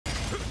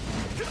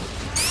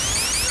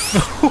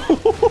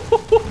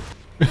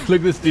Look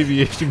at this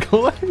deviation,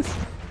 guys.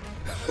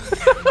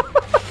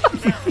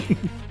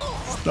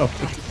 Stop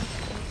it.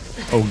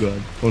 Oh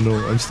god. Oh no,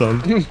 I'm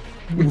stunned.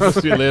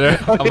 See you later.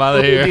 I'm out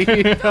of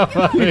here. I'm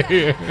out of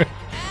here.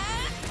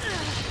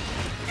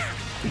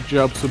 Good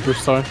job,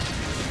 superstar.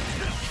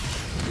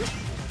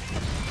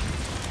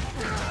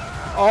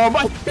 Oh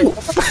my!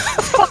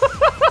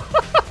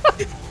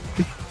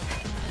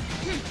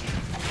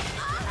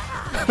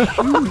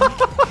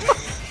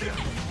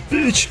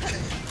 Bitch!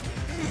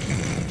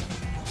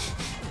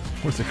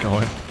 Where's it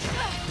going?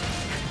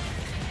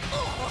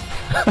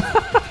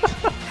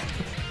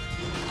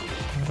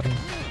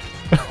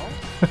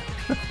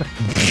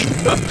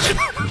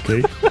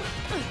 Okay.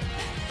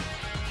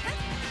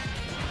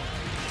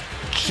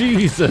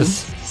 Jesus!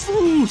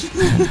 Fruit!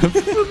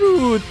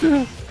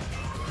 Fruit!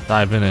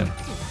 Diving in.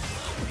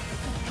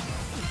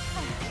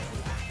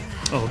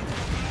 Oh.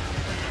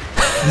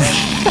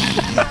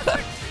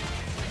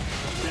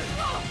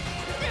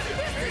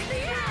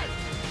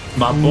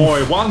 My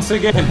boy, once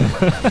again,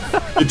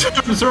 he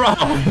turns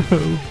around.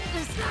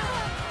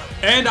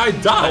 And I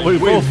died. We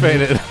both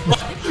fainted.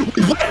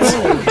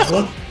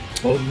 What?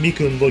 Oh,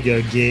 Miko and Logie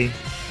are gay.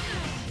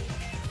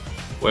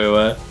 Wait,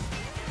 what?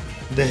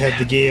 They have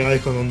the gay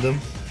icon on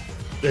them.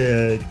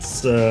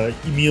 It's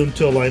immune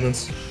to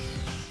alignments.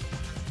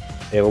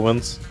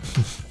 Ailments.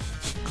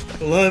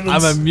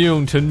 Alignments. I'm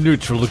immune to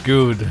neutral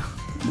good.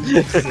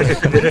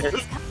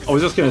 I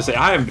was just gonna say,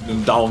 I haven't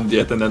been downed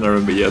yet, and then I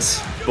remember,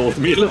 yes, both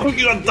me and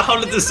Logie got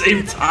down at the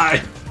same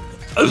time.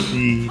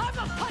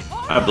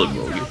 I blame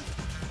Logie.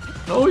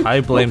 No,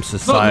 I blame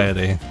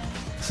society.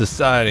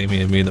 Society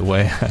made me the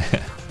way I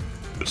am.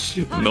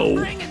 No,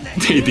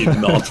 they did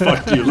not.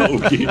 Fuck you,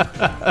 Logie.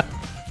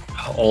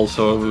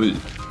 Also,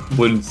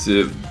 wouldn't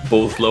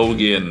both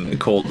Logie and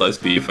Cold Ice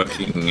be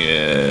fucking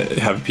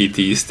have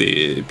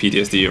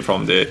PTSD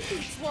from the...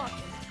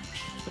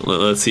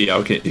 Let's see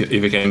how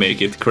if we can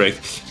make it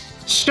correct.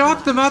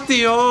 Shut the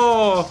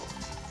Matteo!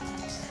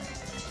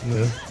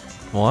 No,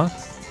 What?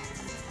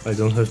 I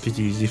don't have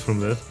PTSD from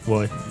that.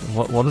 Why?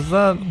 What is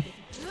that?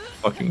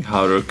 Fucking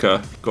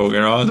Haruka going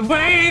around.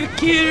 Wait,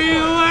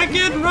 Kiryu, I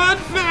can run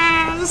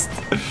fast!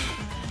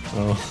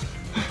 Oh.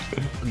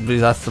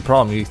 That's the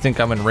problem. You think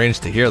I'm in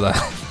range to hear that.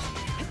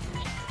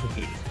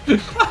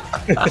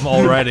 I'm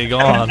already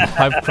gone.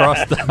 I've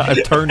crossed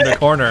I've turned the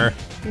corner.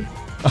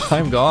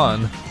 I'm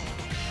gone.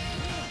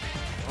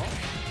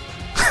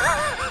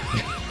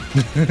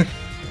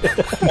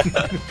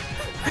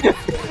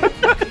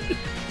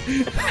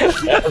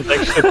 That was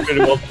actually pretty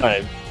well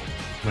timed.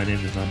 My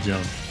name is not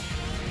John.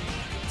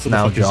 So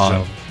Now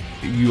John.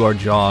 You are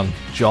John.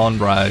 John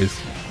Rise.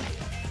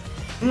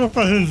 What the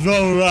fuck is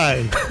John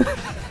Rise?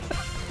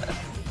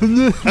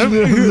 I'm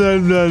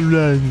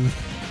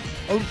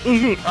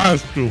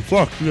ask you,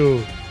 fuck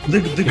you.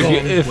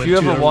 If you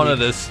ever wanted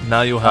this,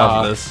 now you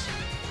have this.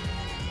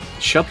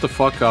 Shut the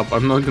fuck up.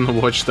 I'm not gonna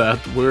watch that.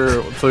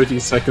 We're 30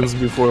 seconds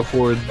before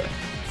Horde.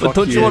 But Fuck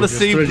don't you want to just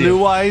see ready.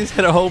 Blue Eyes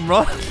hit a home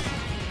run?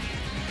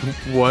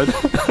 What?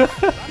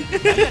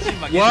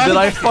 Did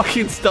I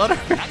fucking stutter?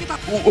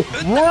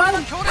 What?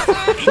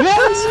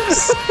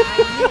 Yes!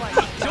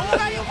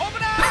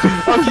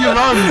 Fuck you,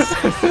 runs!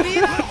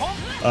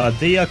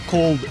 They are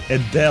called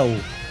Adele.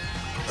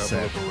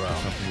 Set, or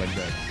something like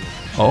that.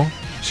 Oh,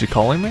 is she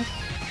calling me?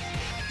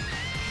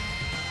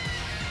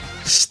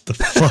 Shut the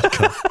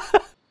fuck up.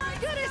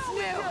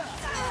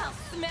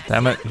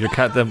 Damn it, your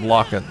cat didn't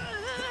block it.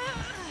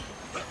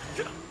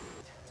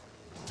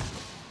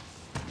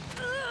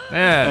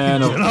 Get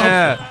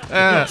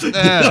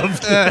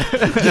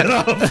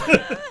up!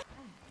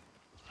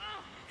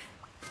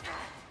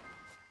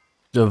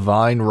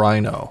 Divine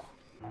Rhino.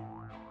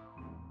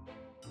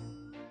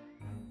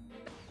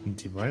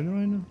 Divine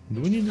Rhino?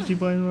 Do we need a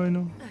Divine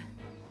Rhino?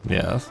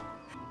 Yes.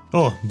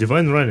 Oh,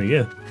 Divine Rhino,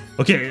 yeah.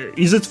 Okay,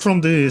 is it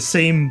from the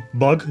same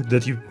bug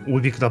that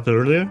we picked up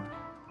earlier?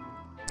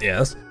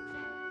 Yes.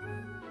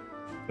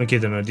 Okay,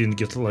 then I didn't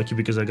get lucky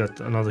because I got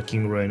another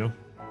King Rhino.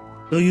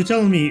 So you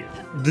tell me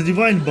the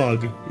Divine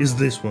bug is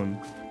this one?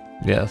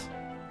 Yes.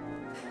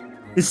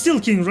 It's still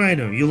King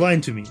Rhino, you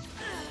lied to me.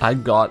 I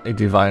got a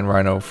Divine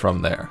Rhino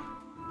from there.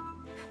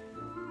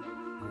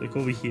 Like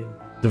over here.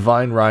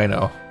 Divine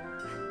Rhino.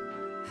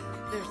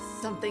 There's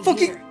something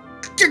Fucking...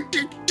 here.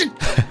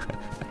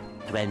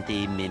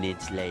 20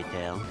 minutes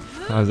later.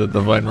 How's the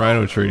Divine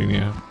Rhino treating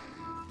you?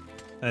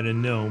 I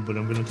don't know, but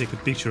I'm gonna take a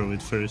picture of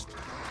it first.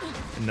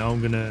 And now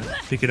I'm gonna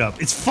pick it up.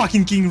 It's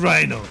fucking King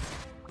Rhino!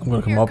 I'm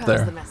gonna come Here up comes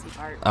there. the messy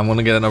part. I'm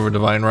gonna get another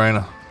Divine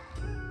Rhino.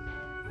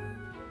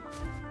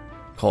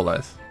 Cold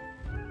Ice.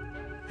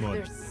 Come on.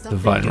 There's something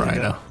Divine here.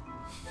 Rhino.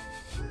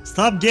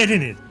 Stop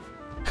getting it!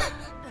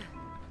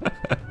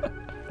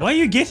 Why are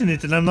you getting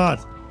it and I'm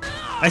not?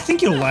 I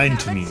think you're lying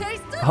to me.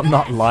 I'm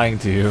not lying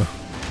to you.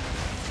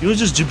 You're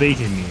just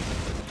debating me.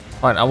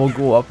 Fine, I will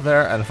go up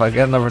there, and if I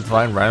get another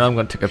Divine Rhino, I'm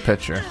gonna take a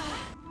picture.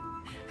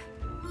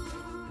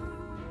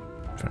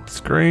 Front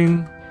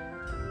screen.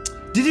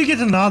 Did you get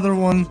another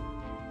one?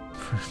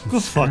 Go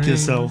fuck Screen.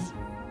 yourself.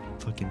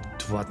 Fucking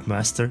twat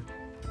master.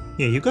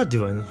 Yeah, you got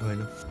Divine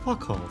Rhino.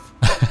 Fuck off.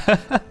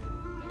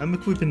 I'm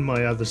equipping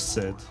my other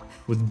set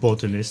with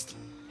Botanist.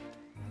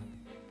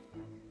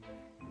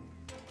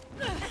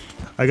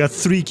 I got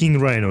 3 King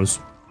Rhinos.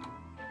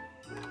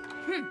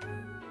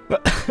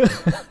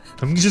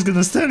 I'm just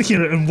gonna stand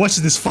here and watch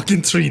this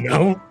fucking tree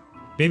now.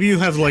 Maybe you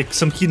have like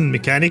some hidden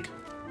mechanic?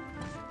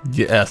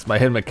 Yes, my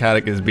hidden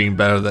mechanic is being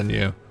better than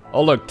you.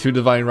 Oh look, 2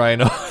 divine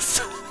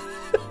rhinos.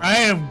 I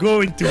am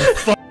going to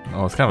fuck.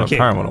 Oh, it's kind of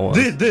apparent what it was.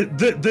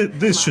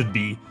 This should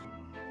be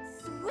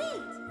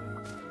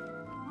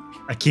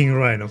a King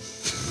Rhino.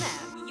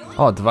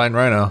 Oh, divine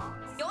rhino.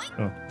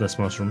 Oh, that's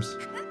mushrooms.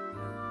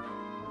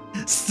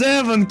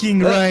 7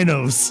 King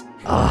Rhinos!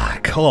 Ah,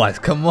 Cohorts,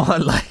 come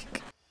on,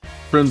 like.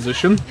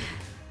 Transition.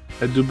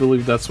 I do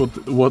believe that's what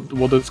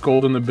it's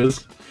called in the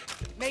biz.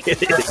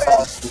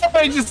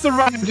 I just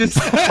arrived.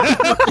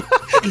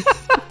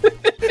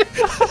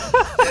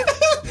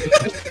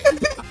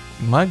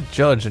 Mike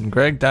Judge and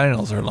Greg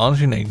Daniels are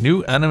launching a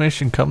new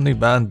animation company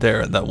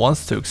Bandera that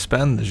wants to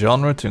expand the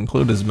genre to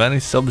include as many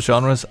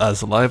subgenres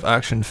as live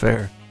action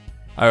fare.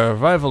 A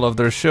revival of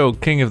their show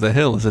King of the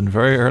Hill is in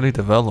very early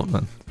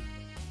development.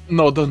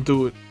 No, don't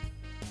do it.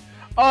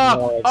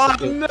 Oh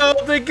no,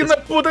 they're gonna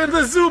put in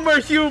the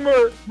Zoomer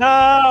humor!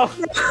 No!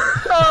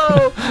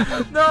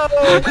 No,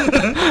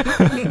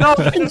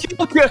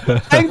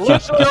 Hank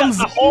comes.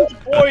 The whole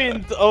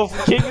point of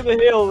King of the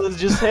Hill is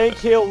just Hank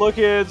Hill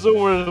looking at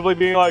Zoomers and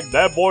being like,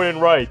 that boy ain't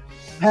right.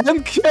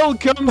 Hank Hill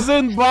comes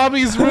in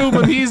Bobby's room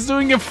and he's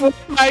doing a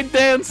Fortnite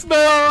dance.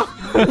 No!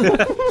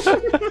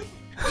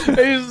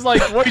 He's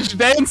like, which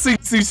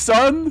dancing,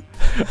 son?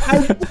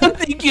 I don't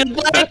think you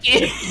like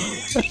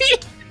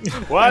it.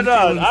 Why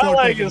not? I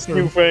like his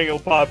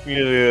newfangled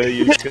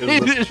popularity. What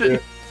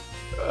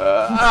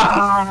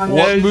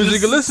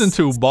music you listen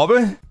to,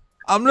 Bobby?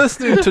 I'm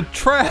listening to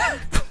trap.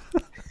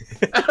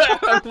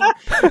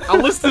 I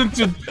listen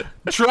to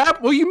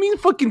trap. What do you mean,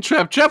 fucking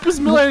trap? Trap is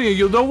millennial.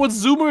 You know what,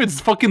 Zoomer?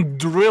 It's fucking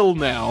drill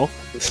now.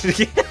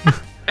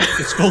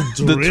 It's called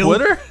drill. The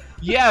Twitter?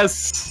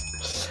 Yes.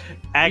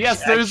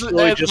 Yes, there's an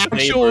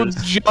actual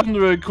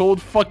genre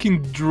called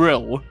fucking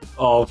drill.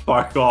 Oh,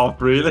 fuck off,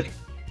 really?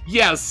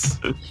 Yes.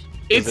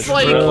 It's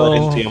like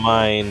like into your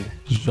mind.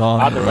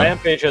 Genre. The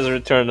Rampage has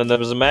returned, and there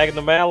was a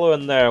Magnum Mallow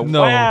in there.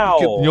 No. Wow.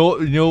 You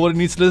know what it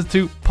needs to listen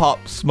to?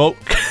 Pop Smoke.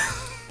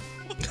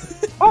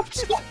 Pop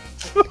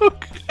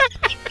Smoke.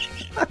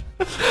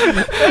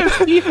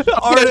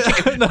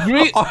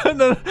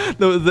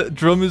 No, the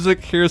drum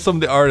music. Here's some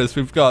of the artists.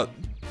 We've got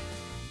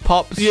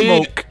Pop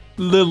Smoke,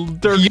 Lil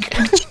Durk,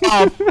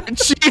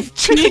 Chief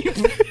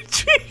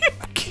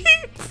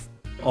Keef.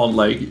 On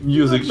like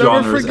music Never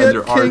genres forget and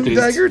their King artists.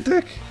 Dagger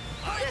Dick.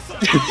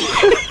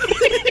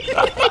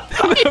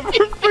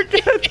 Never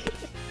forget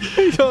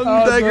Young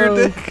Dagger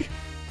Dick.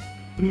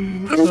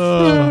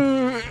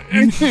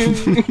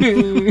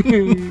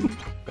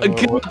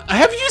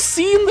 Have you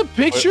seen the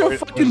picture of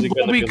fucking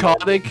Bobby gonna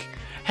Kotick?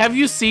 Have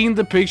you seen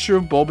the picture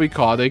of Bobby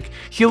Kotick?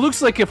 He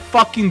looks like a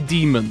fucking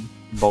demon.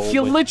 He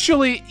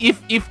literally,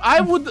 if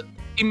I would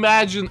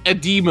imagine a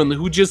demon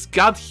who just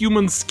got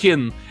human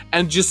skin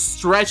and just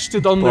stretched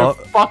it on their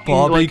fucking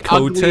Bobby like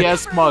ugly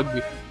ass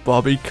mug.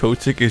 Bobby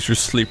Kotick is your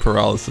sleep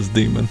paralysis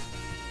demon.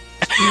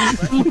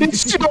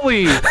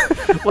 Literally,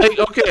 like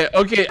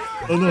okay.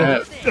 Oh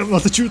no, I'm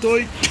not a chew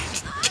toy.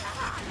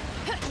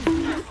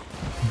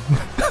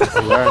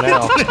 Where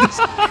now?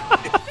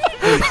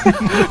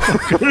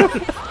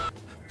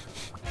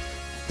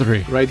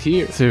 3, Right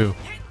here. 2,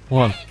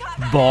 1.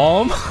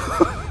 Bomb.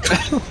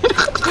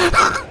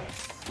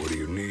 What do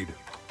you need?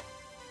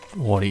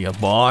 What are you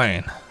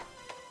buying?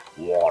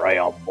 What are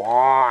you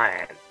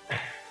buying?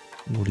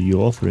 What are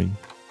you offering?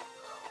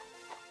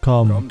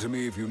 Come to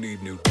me if you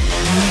need new.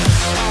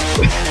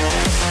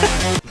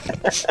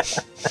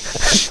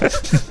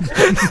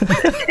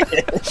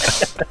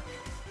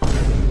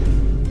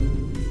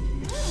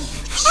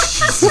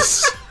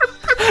 Jesus.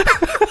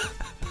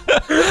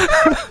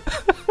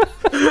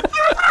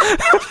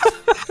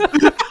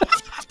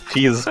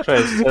 Jesus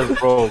Christ, that's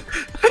broke.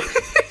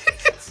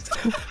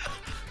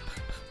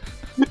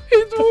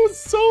 It was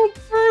so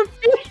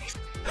perfect.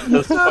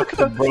 That's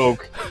fucking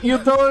broke. You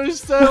don't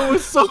understand, it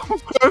was so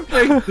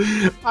perfect.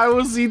 I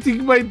was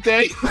eating my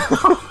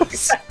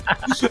dangles,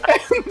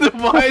 and the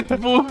white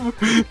boob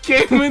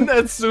came in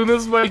as soon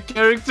as my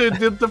character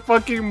did the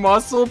fucking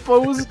muscle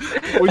pose,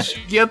 which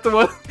you get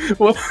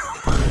what?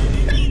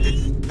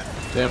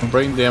 Damn,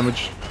 brain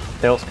damage.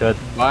 Tail's good.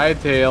 Bye,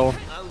 tail.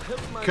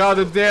 Cut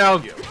it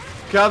down.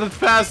 Cut it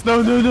fast.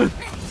 No. No.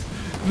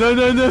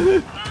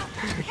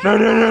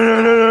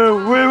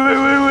 Wait.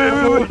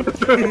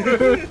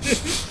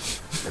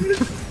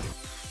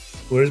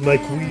 Where's my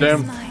queen?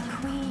 Damn. My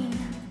queen,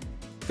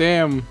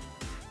 Damn.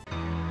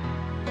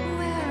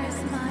 where is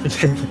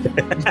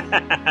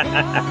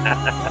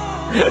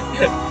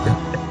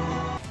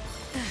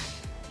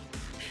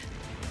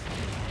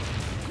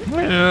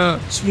my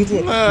Smooth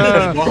one.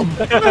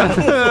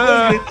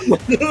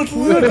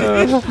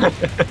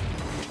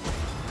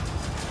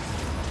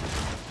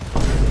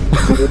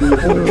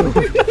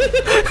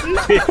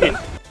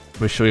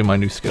 Let me show you my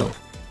new skill.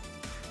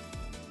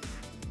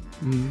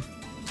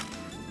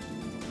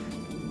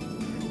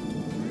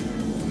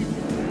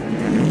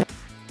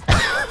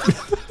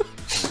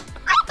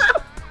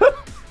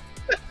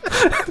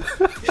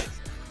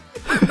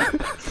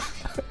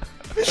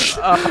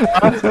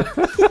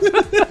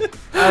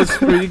 That's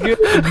pretty good.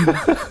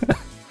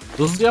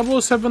 Does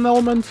Diablos have an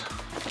element?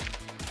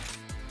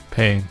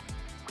 Pain.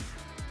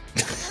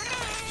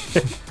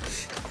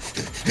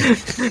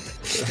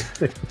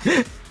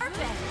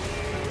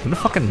 What the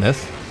fucking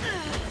miss?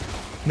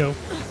 No.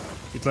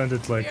 It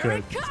landed like...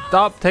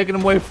 Stop taking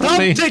him away from Stop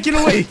me! taking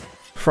away!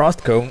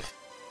 Frostcone.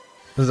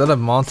 Is that a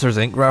Monsters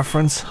Inc.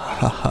 reference?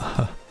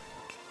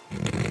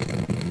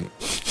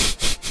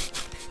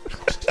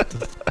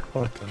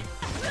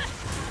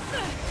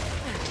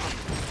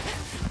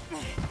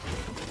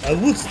 I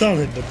would stun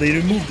him, but they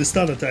removed the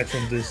stun attack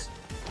from this.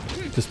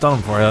 Just stun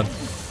him, forehead.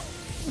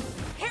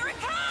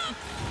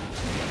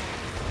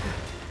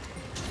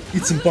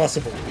 It's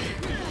impossible.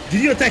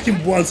 Did you attack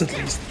him once at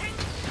least?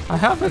 I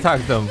have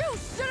attacked him.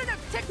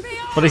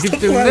 But he keeps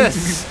Stop doing lying to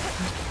this.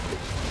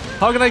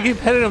 How can I keep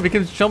hitting him? He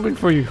keeps jumping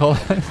for you, Cole.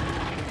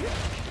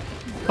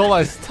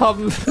 Cole, stop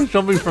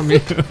jumping from you.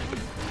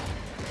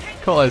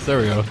 Cole, there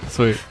we go.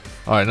 Sweet.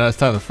 Alright, now it's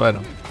time to fight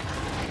him.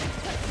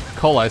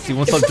 Cole, he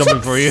won't stop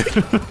jumping for you.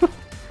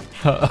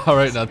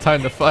 Alright, now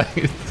time to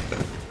fight.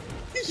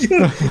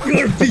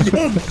 You're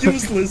beyond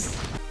useless.